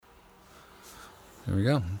There we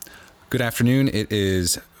go. Good afternoon. It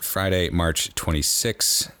is Friday, March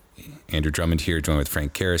 26th. Andrew Drummond here, joined with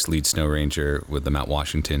Frank Karras, lead snow ranger with the Mount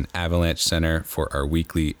Washington Avalanche Center for our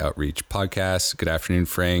weekly outreach podcast. Good afternoon,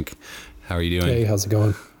 Frank. How are you doing? Hey, how's it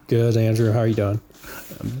going? Good, Andrew. How are you doing?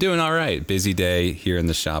 I'm doing all right. Busy day here in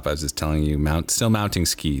the shop. I was just telling you, still mounting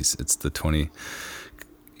skis. It's the 20,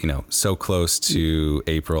 so close to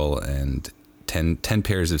April, and 10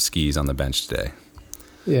 pairs of skis on the bench today.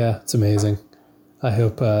 Yeah, it's amazing. I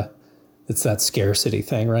hope it's that scarcity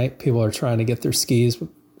thing, right? People are trying to get their skis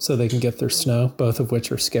so they can get their snow, both of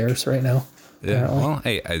which are scarce right now. Yeah, apparently. Well,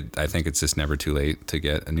 hey, I think it's just never too late to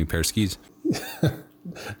get a new pair of skis.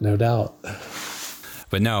 No doubt.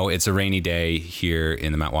 But no, it's a rainy day here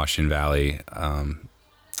in the Mount Washington Valley.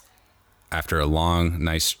 After a long,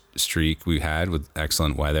 nice streak we had with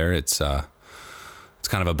excellent weather, it's kind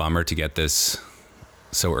of a bummer to get this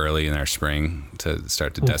so early in our spring to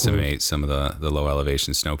start to decimate some of the low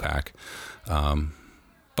elevation snowpack.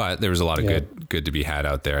 But there was a lot of good to be had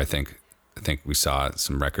out there. I think we saw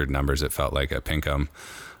some record numbers. It felt like at Pinkham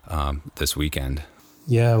this weekend.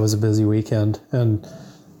 Yeah, it was a busy weekend. And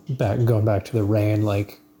going back to the rain,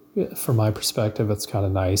 like from my perspective, it's kind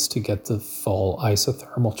of nice to get the full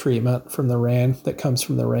isothermal treatment from the rain that comes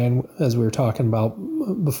from the rain. As we were talking about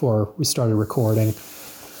before we started recording,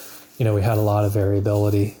 we had a lot of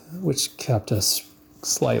variability, which kept us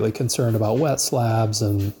slightly concerned about wet slabs,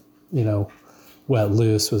 and, wet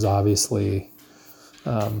loose was obviously,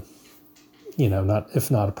 not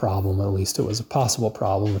a problem, at least it was a possible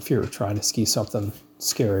problem if you were trying to ski something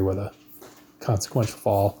scary with a consequential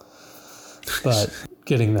fall. But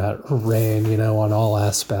getting that rain, on all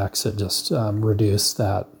aspects, it just reduced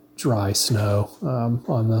that dry snow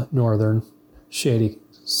on the northern shady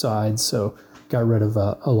side. So got rid of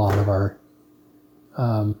a lot of our,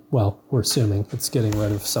 we're assuming it's getting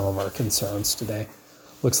rid of some of our concerns today.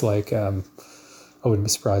 Looks like I wouldn't be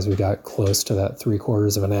surprised we got close to that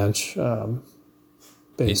 3/4 of an inch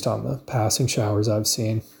based on the passing showers I've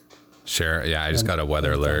seen. Sure. Yeah, I just got a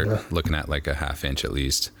weather alert looking at like a 1/2 inch at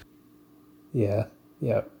least. Yeah.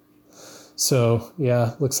 So,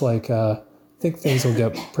 looks like I think things will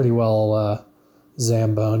get pretty well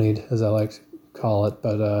zambonied, as I like to call it,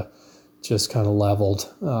 but just kind of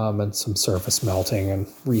leveled and some surface melting and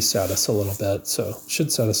reset us a little bit. So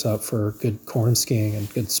should set us up for good corn skiing and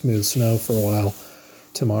good smooth snow for a while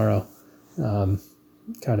tomorrow,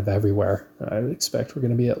 kind of everywhere. I expect we're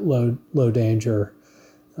going to be at low danger.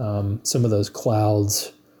 Some of those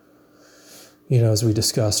clouds, as we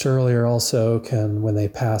discussed earlier, also when they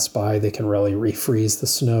pass by, they can really refreeze the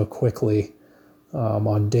snow quickly.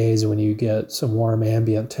 On days when you get some warm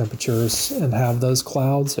ambient temperatures and have those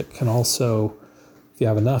clouds, it can also, if you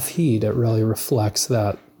have enough heat, it really reflects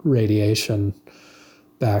that radiation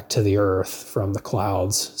back to the earth from the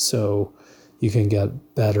clouds. So you can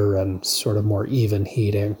get better and sort of more even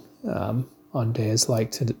heating on days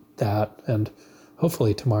like that. And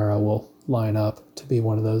hopefully tomorrow will line up to be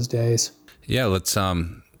one of those days. Yeah, let's, I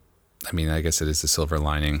guess it is the silver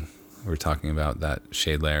lining. We're talking about that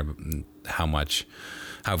shade layer,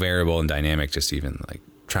 how variable and dynamic, just even like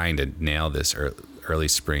trying to nail this early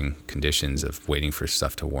spring conditions of waiting for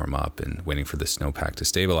stuff to warm up and waiting for the snowpack to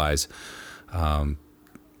stabilize. And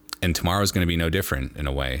tomorrow is going to be no different in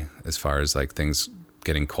a way, as far as like things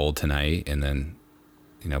getting cold tonight and then,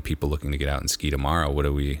 people looking to get out and ski tomorrow. What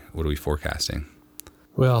are we forecasting?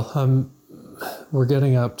 Well, we're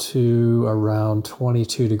getting up to around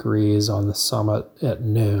 22 degrees on the summit at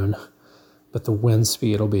noon, but the wind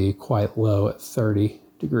speed will be quite low at 30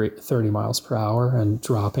 miles per hour and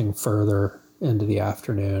dropping further into the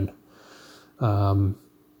afternoon.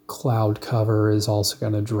 Cloud cover is also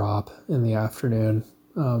going to drop in the afternoon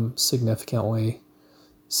significantly.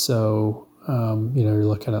 So, you're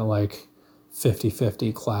looking at like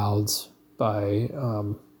 50-50 clouds by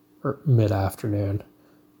or mid-afternoon,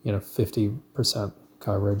 50%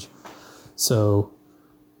 coverage. So,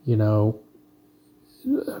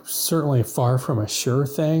 certainly far from a sure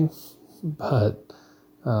thing, but,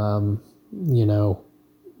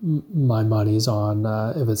 my money's on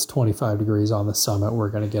if it's 25 degrees on the summit, we're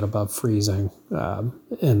going to get above freezing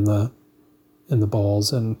in the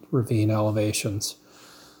bowls and ravine elevations.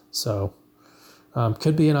 So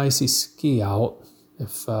could be an icy ski out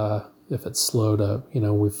if it's slow to,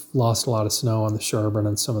 we've lost a lot of snow on the Sherburne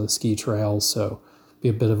and some of the ski trails, so be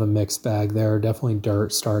a bit of a mixed bag there. Definitely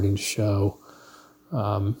dirt starting to show.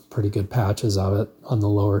 Pretty good patches of it on the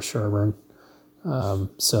lower Sherburne.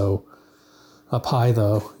 So up high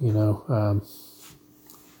though,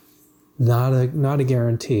 not a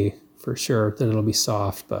guarantee for sure that it'll be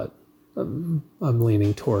soft, but I'm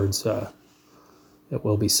leaning towards it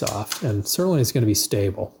will be soft, and certainly it's going to be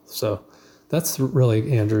stable. So that's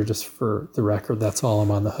really, Andrew, just for the record, that's all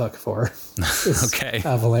I'm on the hook for. Okay.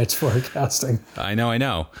 Avalanche forecasting. I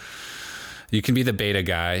know. You can be the beta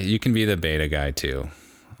guy. You can be the beta guy too.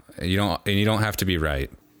 You don't have to be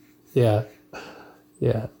right. Yeah.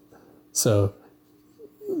 So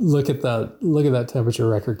look at that temperature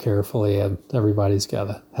record carefully, and everybody's got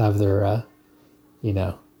to have their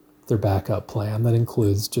their backup plan that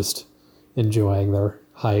includes just enjoying their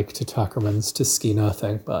hike to Tuckerman's to Ski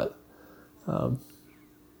Nothing, but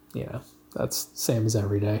that's same as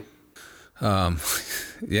every day.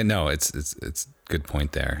 Yeah, no, it's good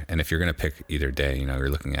point there. And if you're going to pick either day, you're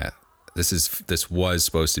looking at, this was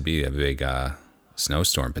supposed to be a big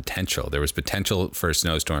snowstorm potential. There was potential for a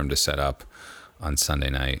snowstorm to set up on Sunday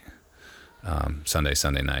night,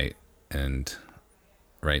 Sunday night. And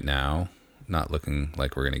right now, not looking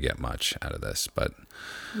like we're going to get much out of this, but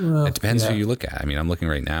it depends who you look at. I mean, I'm looking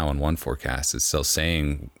right now on one forecast. It's still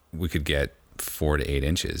saying we could get 4 to 8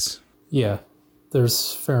 inches. Yeah,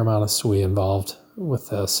 there's a fair amount of SWE involved with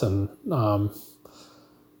this, and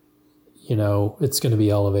it's going to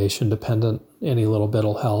be elevation dependent. Any little bit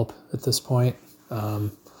will help at this point.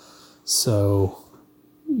 So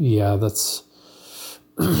yeah, that's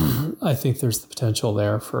I think there's the potential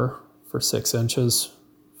there for 6 inches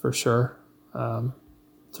for sure,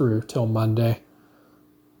 through till Monday.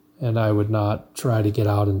 And I would not try to get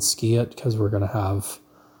out and ski it because we're going to have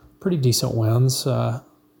pretty decent winds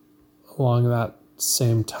along that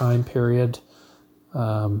same time period.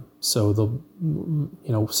 So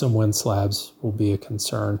some wind slabs will be a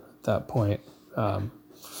concern at that point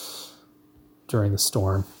during the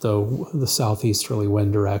storm. Though the southeasterly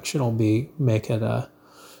wind direction will make it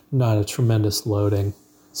not a tremendous loading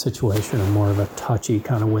situation and more of a touchy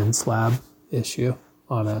kind of wind slab issue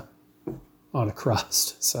on a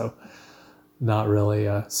crust. So not really.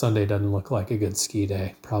 Sunday doesn't look like a good ski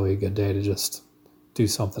day. Probably a good day to just do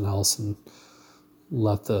something else and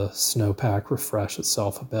let the snowpack refresh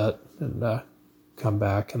itself a bit and come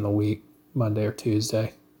back in the week, Monday or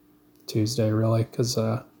Tuesday. Tuesday, really, because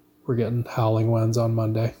we're getting howling winds on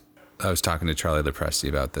Monday. I was talking to Charlie Lepresti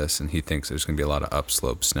about this, and he thinks there's going to be a lot of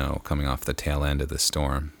upslope snow coming off the tail end of the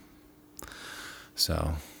storm.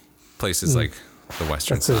 So places like the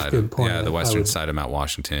western side, the western side of Mount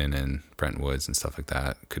Washington and Brent Woods and stuff like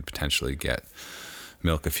that could potentially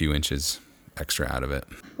milk a few inches extra out of it.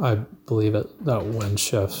 I believe it. That wind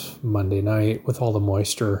shifts Monday night with all the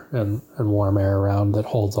moisture and warm air around that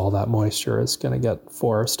holds all that moisture is going to get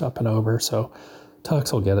forest up and over. So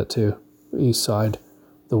Tux will get it too. East side,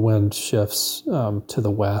 the wind shifts to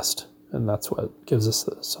the west, and that's what gives us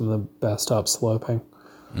some of the best upsloping.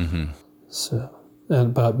 Mm-hmm. So,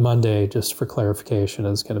 but Monday, just for clarification,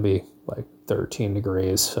 is going to be like 13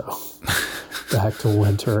 degrees. So back to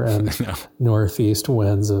winter and northeast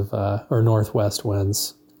winds or northwest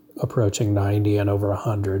winds approaching 90 and over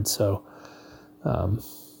 100. So,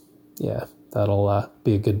 that'll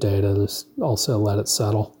be a good day to just also let it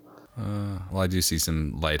settle. Well, I do see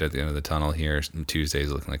some light at the end of the tunnel here. Tuesday's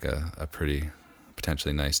looking like a pretty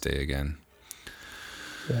potentially nice day again.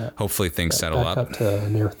 Yeah. Hopefully things settle up to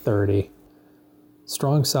near 30.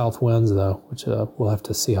 Strong south winds though, which we'll have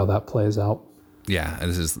to see how that plays out. Yeah,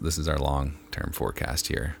 this is our long-term forecast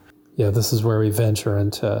here. Yeah, this is where we venture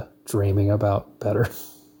into dreaming about better.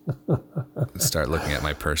 Start looking at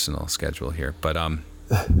my personal schedule here, but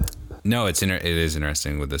no, it is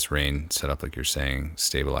interesting with this rain setup, like you're saying,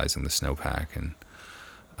 stabilizing the snowpack, and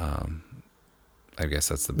I guess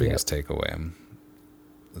that's the biggest takeaway.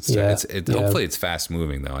 Hopefully it's fast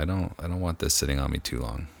moving though. I don't want this sitting on me too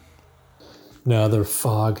long. No, the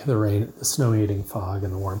fog, the rain, the snow-eating fog,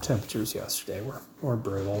 and the warm temperatures yesterday were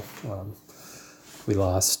brutal. We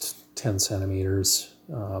lost 10 centimeters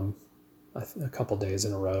a couple days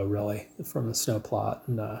in a row, really, from the snow plot,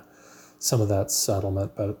 and some of that's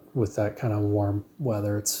settlement. But with that kind of warm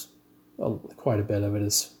weather, it's quite a bit of it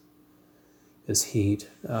is heat,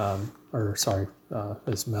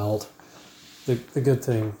 is melt. The good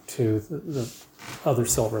thing too, the other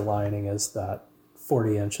silver lining is that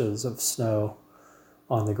 40 inches of snow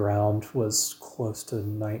on the ground was close to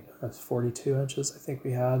 42 inches, I think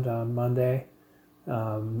we had on Monday.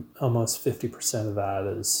 Almost 50% of that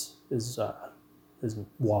is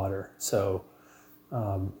water. So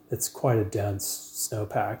it's quite a dense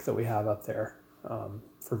snowpack that we have up there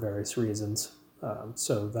for various reasons.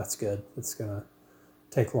 So that's good. It's going to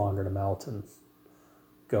take longer to melt and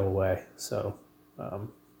go away. So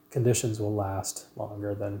conditions will last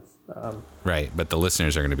longer than right, but the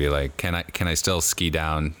listeners are going to be like, can I still ski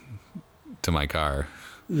down to my car?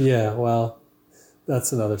 Yeah, well,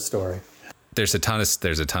 that's another story. there's a ton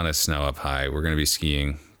of snow up high. We're going to be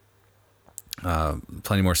skiing.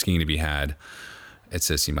 Plenty more skiing to be had. It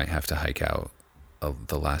says you might have to hike out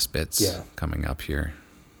the last bits coming up here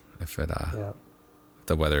if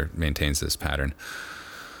the weather maintains this pattern.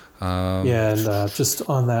 And just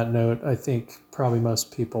on that note, I think probably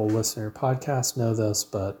most people listening to your podcast know this,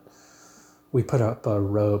 but we put up a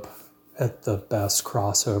rope at the best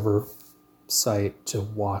crossover site to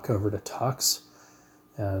walk over to Tux.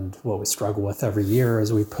 And what we struggle with every year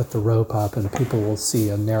is we put the rope up and people will see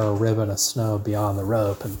a narrow ribbon of snow beyond the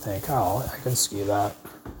rope and think, oh, I can ski that.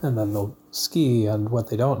 And then they'll ski, and what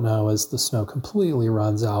they don't know is the snow completely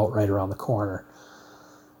runs out right around the corner.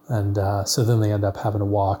 And so then they end up having to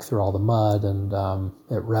walk through all the mud, and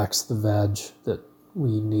it wrecks the veg that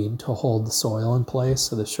we need to hold the soil in place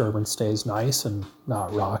so the Sherburne stays nice and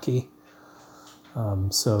not rocky.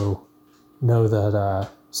 So know that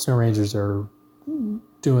snow rangers are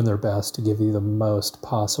doing their best to give you the most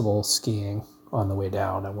possible skiing on the way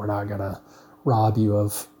down, and we're not going to rob you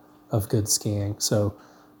of good skiing. So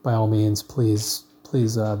by all means, please,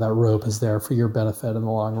 that rope is there for your benefit in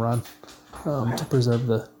the long run, to preserve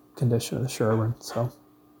the condition of the Sherburne. So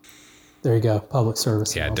there you go, public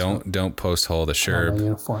service. Yeah, don't post hole the Sherb. My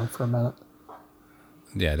uniform for a minute.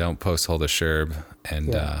 Yeah, don't post hole the Sherb,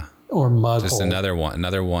 and or mud just hole. another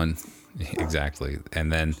one exactly.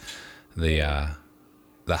 And then the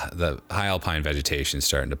high alpine vegetation is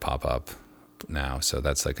starting to pop up now, so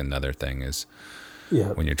that's like another thing is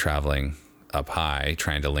when you're traveling up high,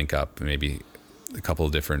 trying to link up maybe a couple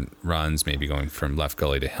of different runs, maybe going from Left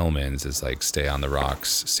Gully to Hillman's, is like stay on the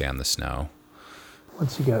rocks, stay on the snow.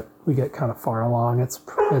 Once we get kind of far along, it's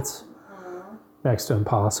next to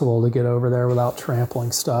impossible to get over there without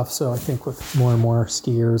trampling stuff. So I think with more and more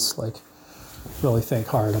skiers, like, really think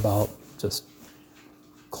hard about just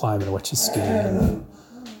climbing what you ski. And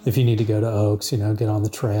if you need to go to Oaks, get on the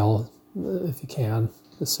trail if you can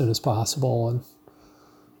as soon as possible, and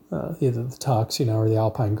either the Tux, or the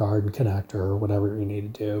Alpine Garden Connector or whatever you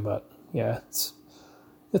need to do. But yeah,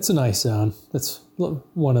 it's a nice zone. It's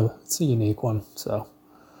a unique one. So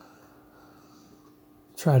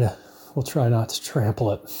we'll try not to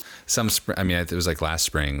trample it. It was like last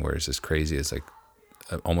spring where it's just crazy. It's like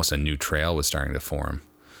almost a new trail was starting to form.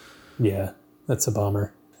 Yeah, that's a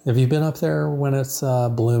bummer. Have you been up there when it's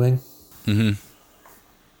blooming?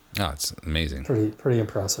 Mm-hmm. Oh, it's amazing. Pretty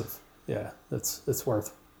impressive. Yeah, it's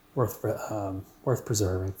worth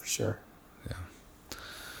preserving for sure. Yeah,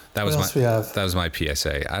 that was my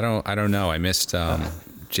PSA. I don't know. I missed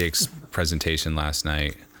Jake's presentation last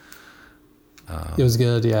night. It was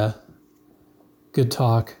good. Yeah, good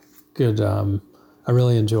talk. Good. I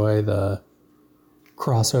really enjoy the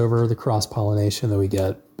crossover, the cross pollination that we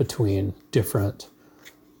get between different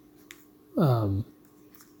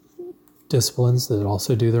disciplines that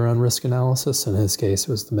also do their own risk analysis. In his case, it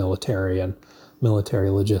was the military and military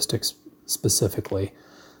logistics specifically.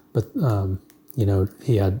 But, he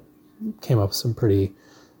came up with some pretty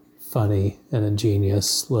funny and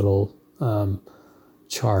ingenious little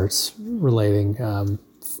charts relating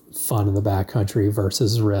fun in the backcountry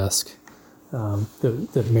versus risk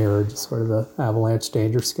that mirrored sort of the avalanche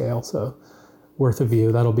danger scale. So worth a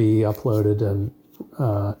view. That'll be uploaded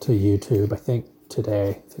to YouTube, I think, today.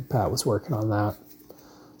 I think Pat was working on that.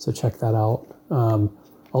 So check that out.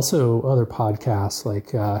 Also, other podcasts,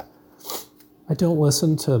 like I don't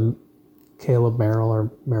listen to Caleb Merrill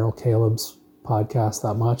or Merrill Caleb's podcast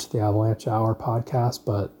that much, the Avalanche Hour podcast,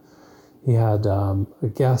 but he had a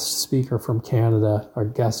guest speaker from Canada, our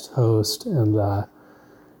guest host, and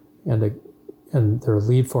their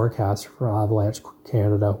lead forecaster for Avalanche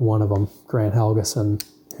Canada, one of them, Grant Helgeson,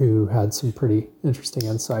 who had some pretty interesting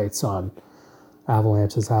insights on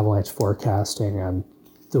avalanche forecasting and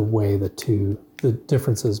the way the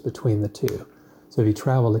differences between the two. So if you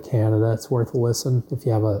travel to Canada, it's worth a listen. If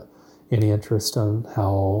you have any interest in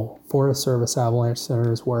how Forest Service avalanche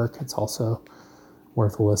centers work, it's also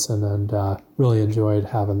worth a listen. And really enjoyed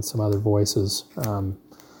having some other voices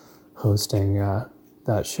hosting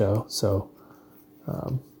that show. So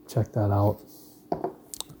check that out.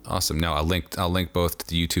 Awesome. No, I'll link both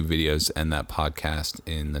the YouTube videos and that podcast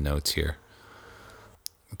in the notes here.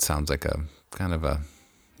 It sounds like a kind of a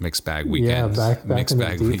mixed bag weekend. Yeah, back in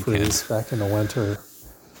the deep freeze, back in the winter,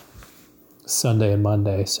 Sunday and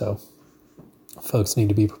Monday. So folks need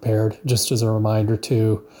to be prepared. Just as a reminder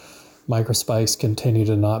too, microspikes continue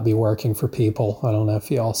to not be working for people. I don't know if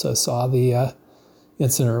you also saw the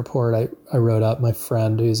incident report I wrote up. My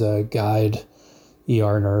friend, who's a guide,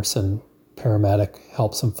 ER nurse, and paramedic,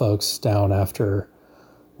 helped some folks down after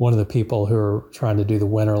one of the people who are trying to do the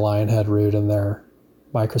winter Lionhead route in their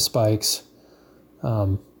microspikes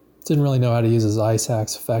Didn't really know how to use his ice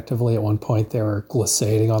axe effectively. At one point, they were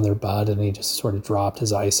glissading on their bud, and he just sort of dropped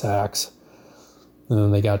his ice axe. And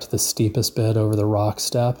then they got to the steepest bit over the rock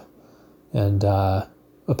step, and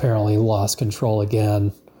apparently lost control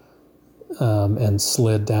again, and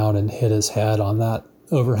slid down and hit his head on that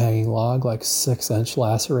overhanging log, like 6-inch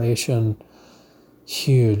laceration.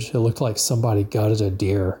 Huge. It looked like somebody gutted a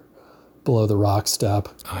deer below the rock step.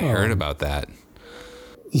 I heard about that.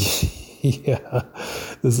 Yeah,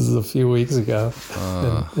 this is a few weeks ago,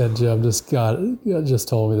 and Jim just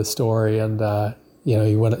told me the story, and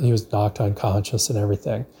he was knocked unconscious and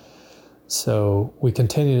everything. So we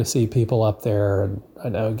continue to see people up there, and I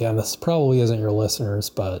know again this probably isn't your listeners,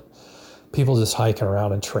 but people just hiking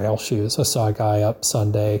around in trail shoes. I saw a guy up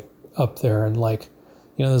Sunday up there in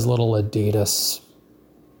those little Adidas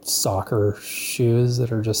soccer shoes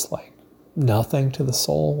that are just like nothing to the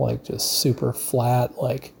sole, like just super flat,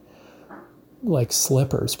 like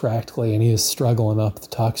slippers practically, and he was struggling up the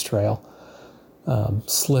Tux Trail,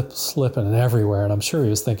 slipping everywhere, and I'm sure he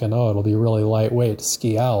was thinking, oh, it'll be really lightweight to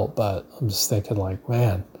ski out, but I'm just thinking like,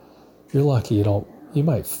 man, you're lucky you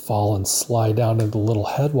might fall and slide down into the little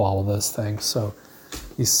head wall of this thing. So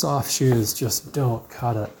these soft shoes just don't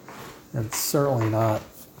cut it, and certainly not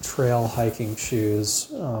trail hiking shoes.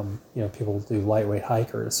 People do lightweight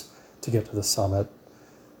hikers to get to the summit,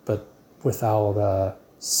 but without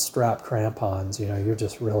strap crampons, you're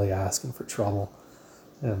just really asking for trouble.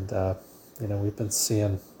 And we've been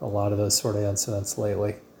seeing a lot of those sort of incidents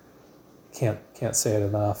lately. Can't say it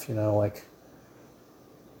enough.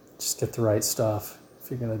 Just get the right stuff if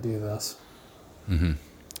you're gonna do this. Mm-hmm.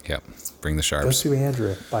 Yep. Bring the sharps. Go see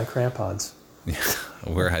Andrew. Buy crampons. Yeah,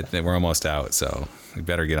 we're almost out, so you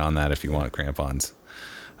better get on that if you want crampons.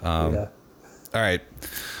 Yeah. All right,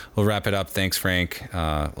 we'll wrap it up. Thanks, Frank.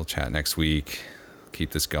 We'll chat next week.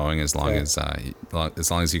 Keep this going as long as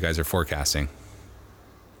you guys are forecasting.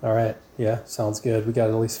 All right. Yeah, sounds good. We got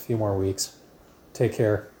at least a few more weeks. Take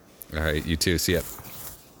care. All right, you too. See ya.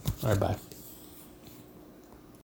 All right, bye.